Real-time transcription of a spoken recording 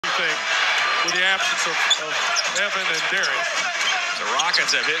with the absence of Evan and Darius. The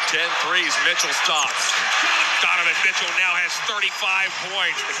Rockets have hit 10 threes. Mitchell stops. Donovan Mitchell now has 35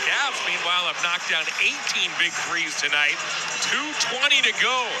 points. The Cavs, meanwhile, have knocked down 18 big threes tonight. 2:20 to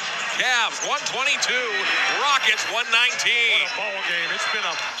go. Cavs 122, Rockets 119. What a ball game. It's been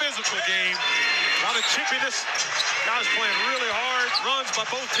a physical game. A lot of chippiness. Guys playing really hard. Runs by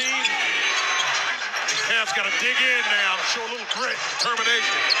both teams. The Cavs got to dig in now, show a little grit,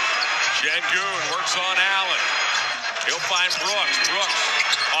 determination. Şengün works on Allen. He'll find Brooks. Brooks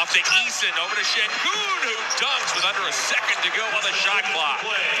off to Eason, over to Şengün, who dunks with under a second to go on the shot clock.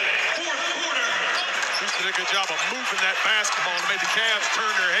 Houston did a good job of moving that basketball and made the Cavs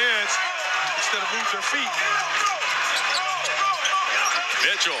turn their heads instead of move their feet.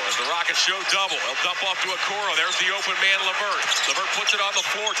 Mitchell, as the Rockets show double, he'll dump off to Okoro. There's the open man, LeVert. LeVert puts it on the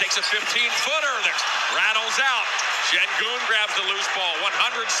floor, takes a 15-footer that rattles out. Şengün grabs the loose ball,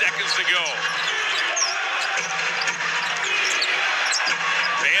 100 seconds to go.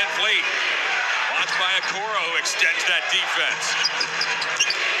 Van Vliet, watched by Okoro, who extends that defense.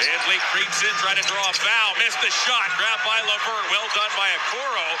 Van Vliet creeps in, trying to draw a foul, missed the shot, grabbed by LeVert, well done by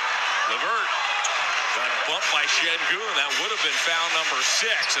Okoro. LeVert got bumped by Şengün. That would have been foul number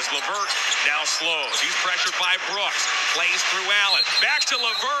 6 as LeVert now slows. He's pressured by Brooks, plays through Allen, back to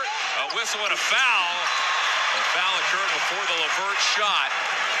LeVert, a whistle and a foul. The foul occurred before the LeVert shot.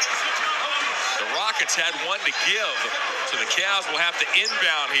 The Rockets had one to give, so the Cavs will have to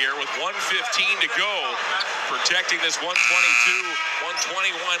inbound here with 1:15 to go, protecting this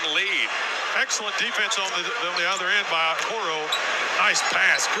 122-121 lead. Excellent defense on the other end by Okoro. Nice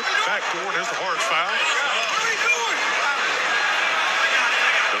pass, good backdoor. There's the hard foul.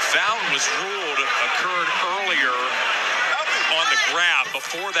 The foul was ruled occurred earlier on the grab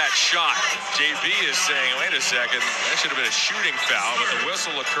before that shot. JB is saying, wait a second, that should have been a shooting foul, but the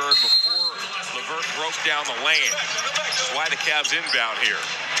whistle occurred before LeVert broke down the lane. That's why the Cavs inbound here.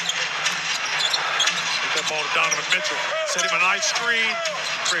 Get that ball to Donovan Mitchell. Set him a nice screen.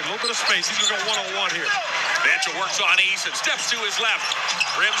 Create a little bit of space. He's going to go one-on-one here. Mitchell works on Eason. Steps to his left.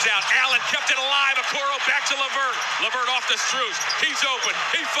 Rims out. Allen kept it alive. Okoro back to LeVert. LeVert off to Strus. He's open.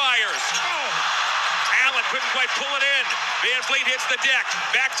 He fires. Allen couldn't quite pull it in. Van Vliet hits the deck.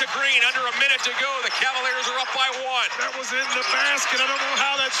 Back to Green. Under a minute to go. The Cavaliers are up by 1. That was in the basket. I don't know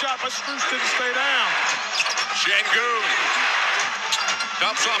how that shot by Strus didn't stay down. Şengün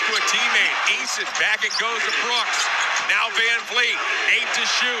dumps off to a teammate. Eason, back it goes to Brooks. Now Van Vliet, 8 to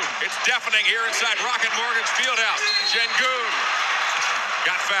shoot. It's deafening here inside Rocket Mortgage Fieldhouse. Şengün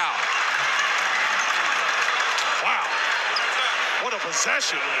got fouled. Wow. What a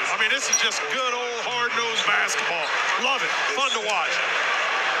possession. I mean, this is just good old hard-nosed basketball. Love it. Fun to watch.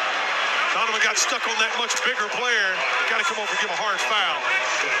 Donovan got stuck on that much bigger player. Got to come over and give a hard foul.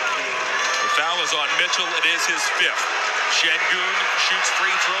 The foul is on Mitchell. It is his 5th. Şengün shoots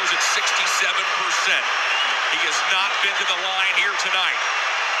free throws at 67%. He has not been to the line here tonight.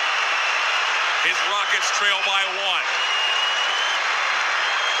 His Rockets trail by 1.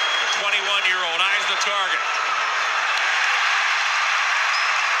 The 21-year-old eyes the target.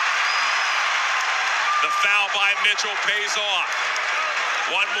 The foul by Mitchell pays off.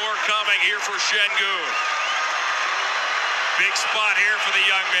 One more coming here for Şengün. Big spot here for the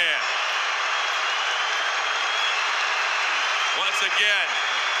young man. Once again,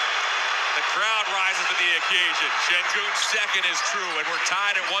 the crowd rises to the occasion. Şengün's second is true, and we're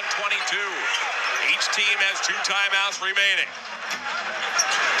tied at 122. Each team has 2 timeouts remaining.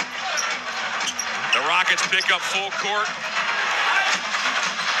 The Rockets pick up full court.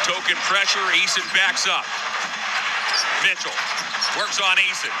 Token pressure, Eason backs up. Mitchell works on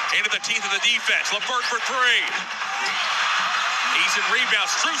Eason. Into the teeth of the defense. LeVert for 3. Eason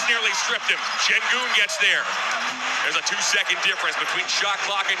rebounds. Strus nearly stripped him. Şengün gets there. There's a 2-second difference between shot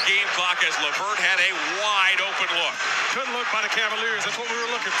clock and game clock as LeVert had a wide open look. Good look by the Cavaliers. That's what we were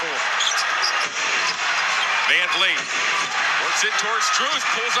looking for. Van Vliet works in towards Strus.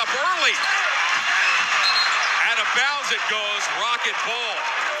 Pulls up early. Out of bounds it goes. Rocket ball.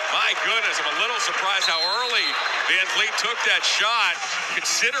 My goodness, I'm a little surprised how early Van Vliet took that shot,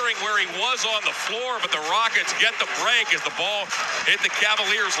 considering where he was on the floor, but the Rockets get the break as the ball hit the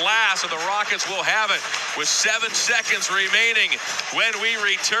Cavaliers last, and the Rockets will have it with 7 seconds remaining when we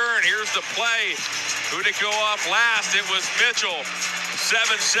return. Here's the play. Who did go off last? It was Mitchell.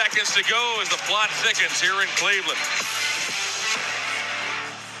 7 seconds to go as the plot thickens here in Cleveland.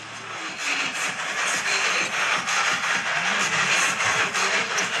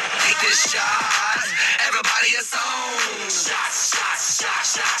 Shots, everybody is on. Shots, shots,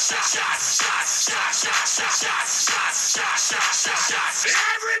 shots, shots, shots, shots, shots, shots, shots, shots, shots, shots, shots, shots, shots.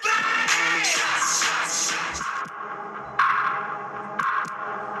 Everybody.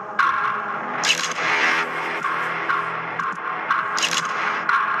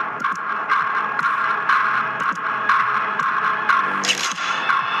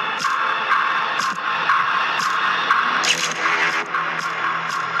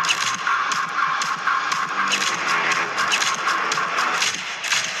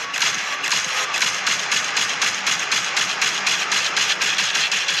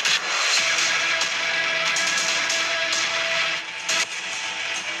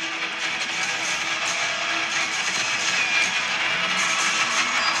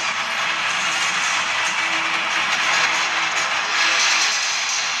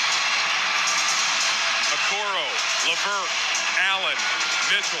 Okoro, Levert, Allen,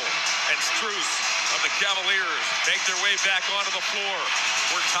 Mitchell, and Strus of the Cavaliers make their way back onto the floor.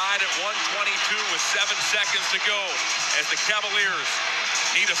 We're tied at 122 with 7 seconds to go as the Cavaliers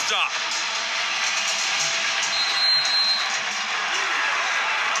need a stop.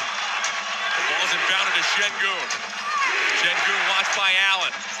 The ball's inbounded to Şengün. Şengün watched by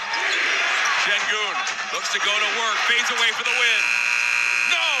Allen. Şengün looks to go to work, fades away for the win.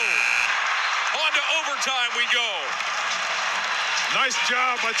 No! On to overtime we go. Nice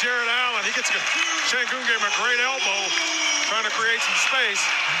job by Jared Allen. Şengün gave him a great elbow, trying to create some space.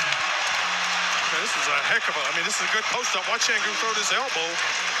 Man, this is a heck of this is a good post-up. Watch Şengün throw this elbow.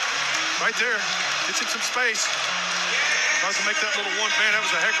 Right there. Gets him some space. Tries to make that little one-man. That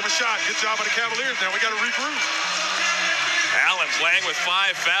was a heck of a shot. Good job by the Cavaliers. Now we got to regroup. Allen playing with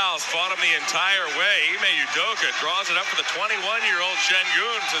 5 fouls, fought him the entire way. Ime Udoka draws it up for the 21-year-old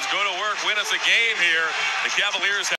Şengün, says go to work, win us a game here. The Cavaliers